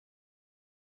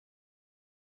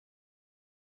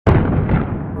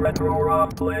Retro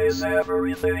Rob plays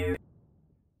everything.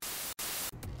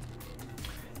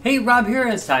 Hey, Rob here,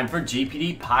 and it's time for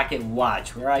GPD Pocket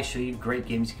Watch, where I show you great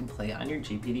games you can play on your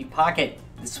GPD Pocket.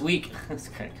 This week, it's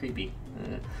kind of creepy.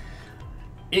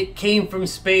 It Came from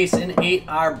Space and Ate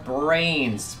Our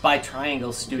Brains by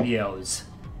Triangle Studios.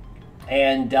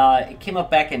 And it came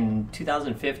up back in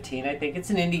 2015, I think.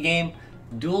 It's an indie game,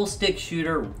 dual stick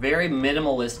shooter, very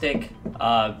minimalistic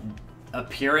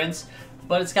appearance,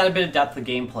 but it's got a bit of depth of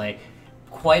gameplay.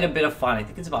 Quite a bit of fun. I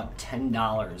think it's about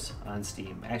 $10 on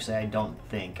Steam. Actually, I don't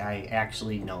think. I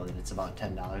actually know that it's about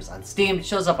 $10 on Steam. It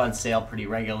shows up on sale pretty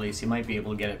regularly, so you might be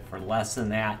able to get it for less than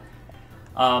that.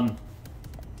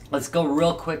 Let's go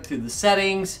real quick through the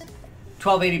settings.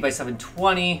 1280 by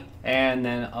 720, and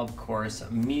then of course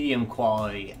medium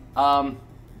quality.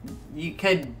 You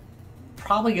could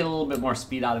probably get a little bit more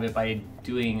speed out of it by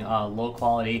doing low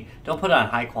quality. Don't put it on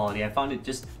high quality. I found it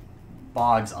just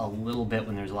bogs a little bit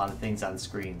when there's a lot of things on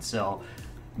screen, so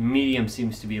medium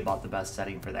seems to be about the best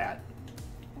setting for that.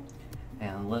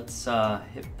 And let's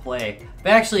hit play. I've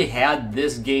actually had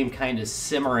this game kind of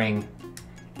simmering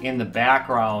in the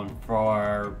background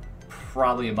for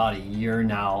probably about a year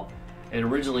now. It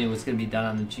originally was going to be done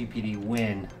on the GPD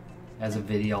Win as a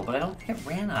video, but I don't think it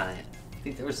ran on it. I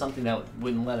think there was something that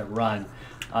wouldn't let it run.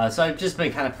 So I've just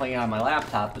been kind of playing it on my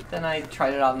laptop, but then I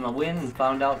tried it out on the Win and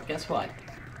found out, guess what?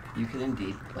 You can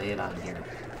indeed play it on here.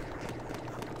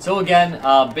 So again,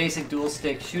 basic dual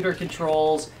stick shooter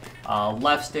controls,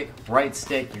 left stick, right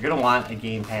stick. You're gonna want a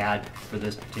gamepad for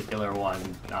this particular one.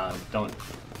 Don't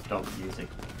use a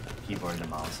keyboard and a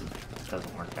mouse. It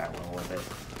doesn't work that well with it.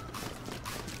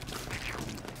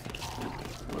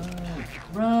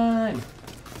 Run!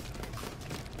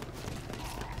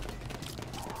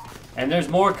 And there's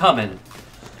more coming.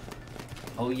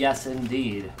 Oh yes,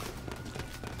 indeed.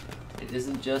 It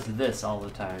isn't just this all the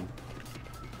time.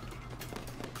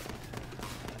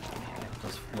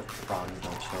 Those flip frogs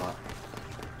don't show up.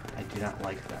 I do not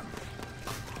like them.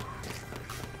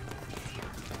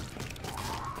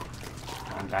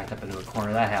 I'm backed up into a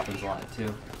corner. That happens a lot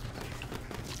too.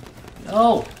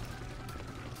 No!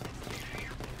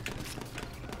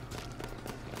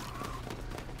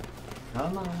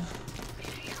 Come on.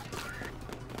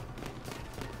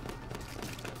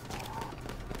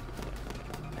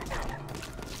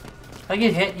 Did I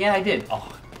get hit? Yeah, I did.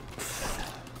 Oh.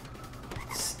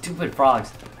 Stupid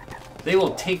frogs. They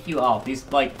will take you out. These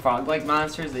like frog-like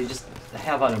monsters, they just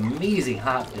have an amazing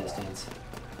hop distance.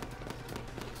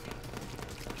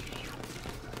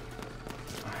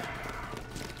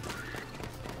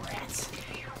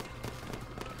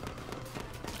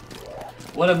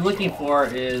 What I'm looking for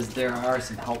is there are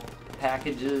some help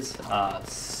packages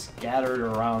scattered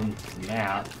around the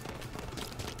map.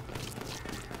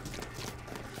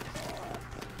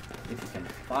 If you can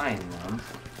find them.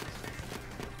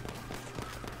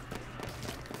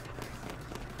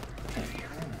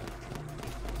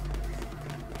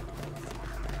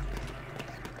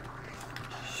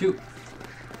 Shoot.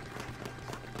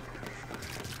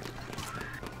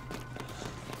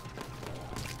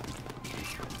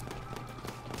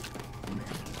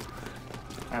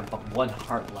 I have but one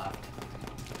heart left.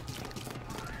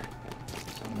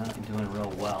 So I'm not doing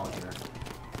real well here.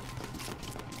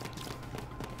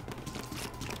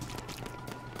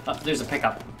 Oh, there's a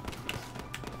pickup.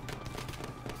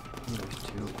 There's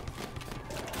two.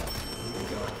 There we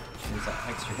go. Choose that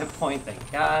extra hit point,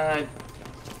 thank God.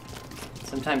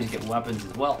 Sometimes you get weapons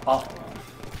as well. Oh,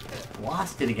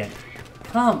 lost it again.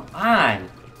 Come on.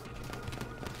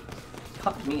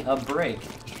 Cut me a break.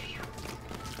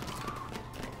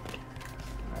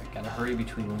 Gotta hurry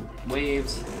between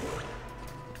waves.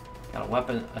 Got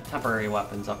a temporary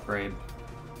weapons upgrade.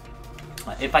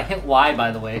 If I hit Y,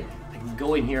 by the way, I can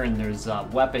go in here and there's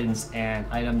weapons and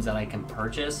items that I can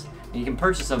purchase. And you can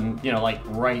purchase them, you know, like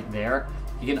right there.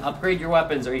 You can upgrade your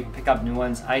weapons or you can pick up new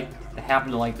ones. I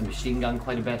happen to like the machine gun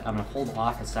quite a bit. I'm gonna hold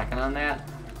off a second on that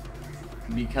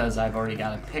because I've already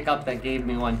got a pickup that gave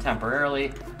me one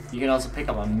temporarily. You can also pick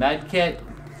up a med kit,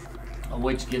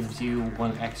 which gives you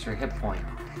one extra hit point,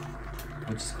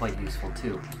 which is quite useful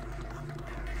too.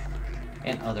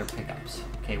 And other pickups.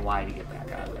 Okay, Y to get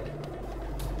back out of it.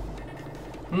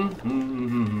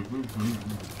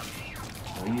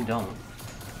 No, you don't.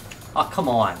 Oh, come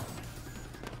on.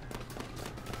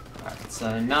 Alright,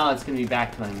 so now it's going to be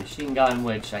back to my machine gun,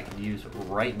 which I could use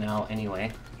right now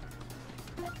anyway.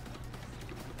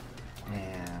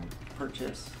 And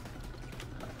purchase.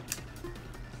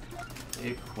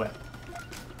 Equip.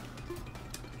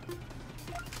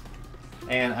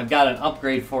 And I've got an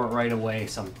upgrade for it right away,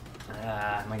 so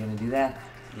am I going to do that?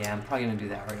 Yeah, I'm probably going to do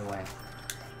that right away.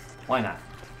 Why not?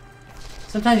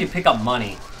 sometimes you pick up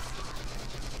money.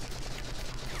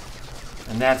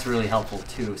 And that's really helpful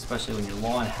too, especially when you're low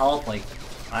on health like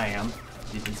I am.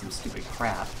 You did some stupid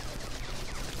crap.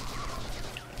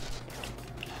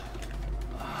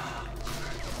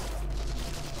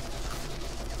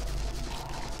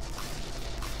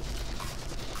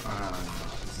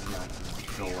 This is not going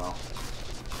to go well.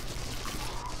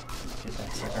 Get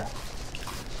that sucker.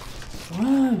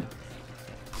 Run!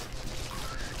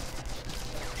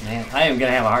 Man, I am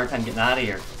going to have a hard time getting out of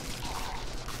here.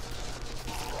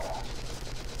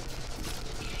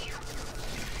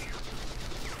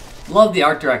 Love the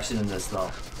art direction in this, though.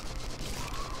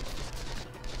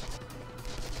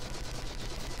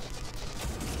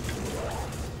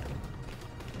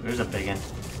 There's a big one.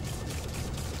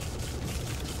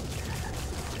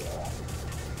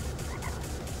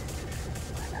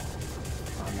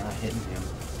 I'm not hitting him.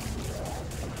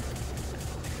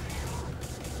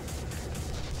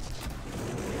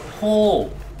 Oh,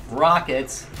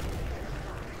 rockets.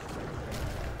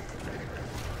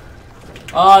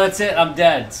 Oh, that's it. I'm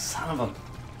dead. Son of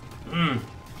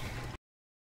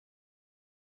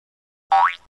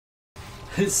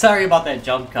a... Sorry about that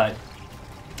jump cut.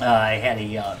 I had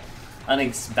a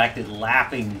unexpected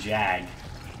laughing jag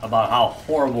about how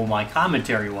horrible my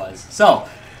commentary was. So,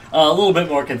 a little bit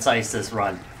more concise this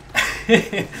run.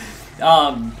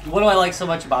 What do I like so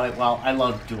much about it? Well, I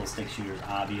love dual stick shooters,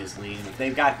 obviously, and if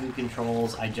they've got good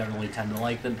controls, I generally tend to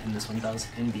like them, and this one does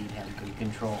indeed have good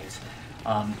controls.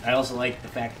 I also like the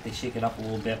fact that they shake it up a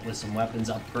little bit with some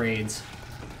weapons upgrades.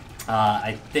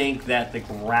 I think that the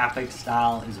graphic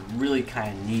style is really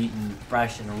kind of neat and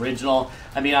fresh and original.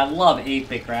 I mean, I love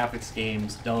 8-bit graphics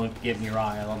games, don't get me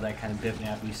wrong, I love that kind of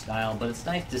bitmappy style, but it's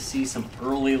nice to see some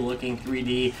early looking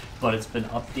 3D, but it's been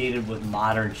updated with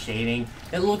modern shading.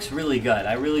 It looks really good.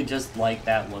 I really just like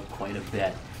that look quite a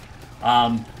bit.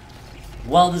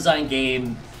 Well-designed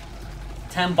game,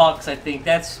 $10, I think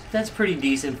that's pretty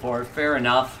decent for it, fair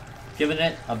enough. Giving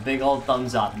it a big old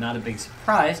thumbs up. Not a big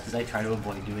surprise, because I try to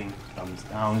avoid doing thumbs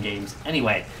down games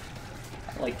anyway.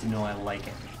 I like to know I like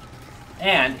it.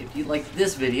 And if you liked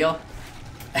this video,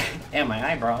 and my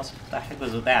eyebrows, what the heck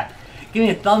was with that? Give me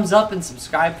a thumbs up and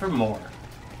subscribe for more.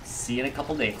 See you in a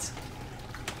couple days.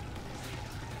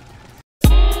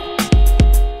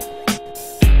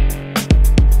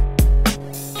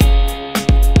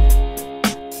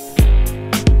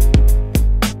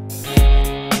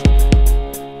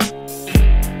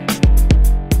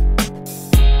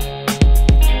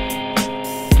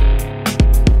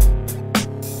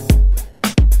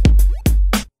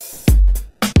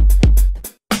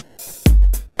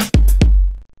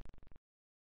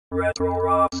 Retro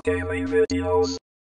Rocks Gaming Videos.